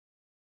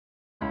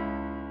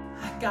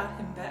got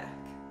him back.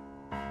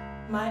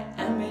 My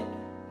Emmett,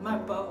 my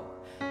beau.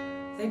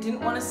 They didn't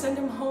want to send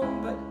him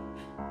home, but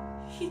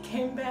he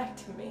came back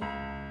to me.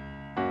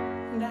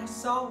 And I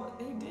saw what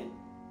they did.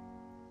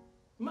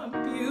 My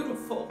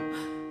beautiful,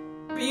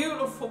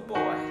 beautiful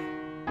boy.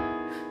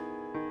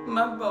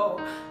 My beau,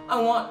 I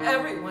want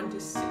everyone to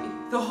see.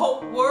 The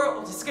whole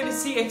world is going to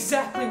see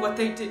exactly what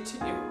they did to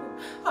you.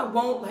 I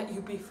won't let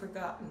you be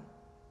forgotten.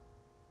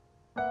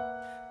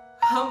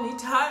 How many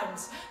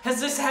times has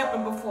this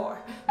happened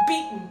before?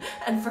 Beaten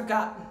and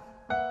forgotten.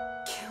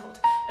 Killed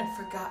and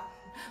forgotten.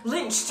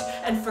 Lynched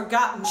and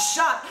forgotten.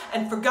 Shot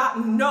and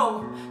forgotten.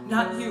 No,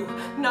 not you.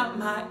 Not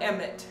my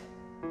Emmett.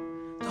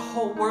 The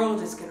whole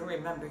world is going to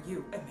remember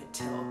you, Emmett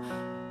Till,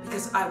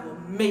 because I will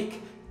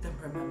make them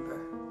remember.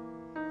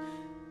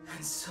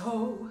 And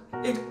so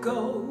it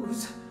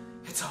goes.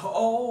 It's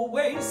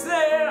always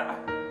there.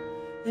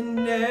 It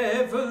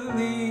never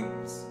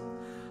leaves.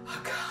 A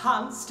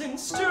constant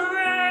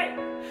strain.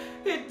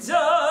 It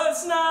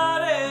does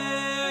not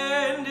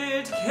end.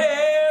 It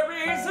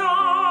carries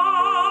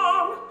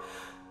on.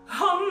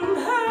 A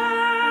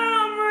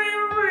memory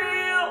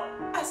real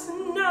as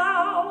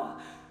now,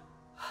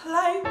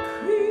 like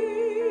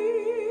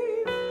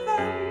grief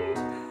and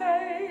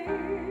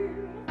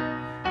pain.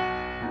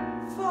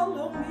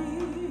 Follow me.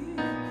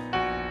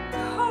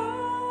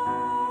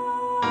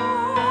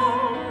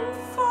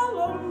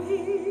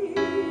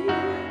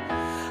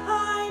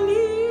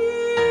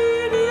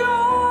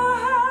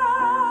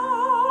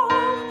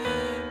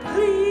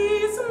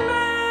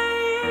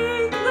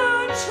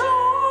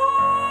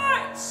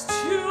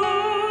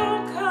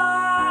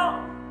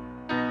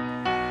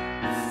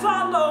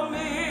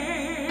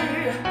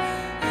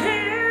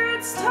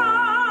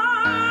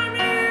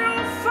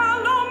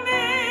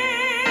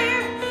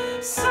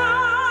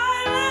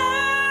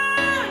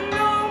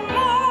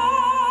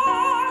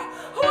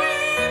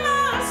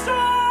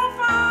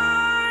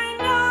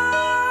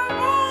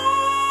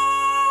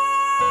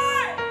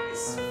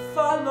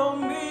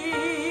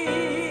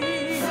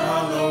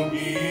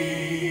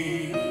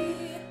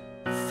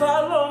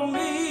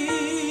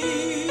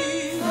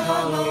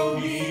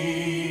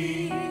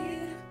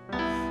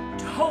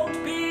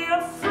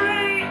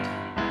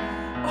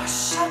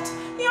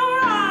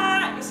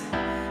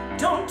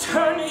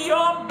 Turn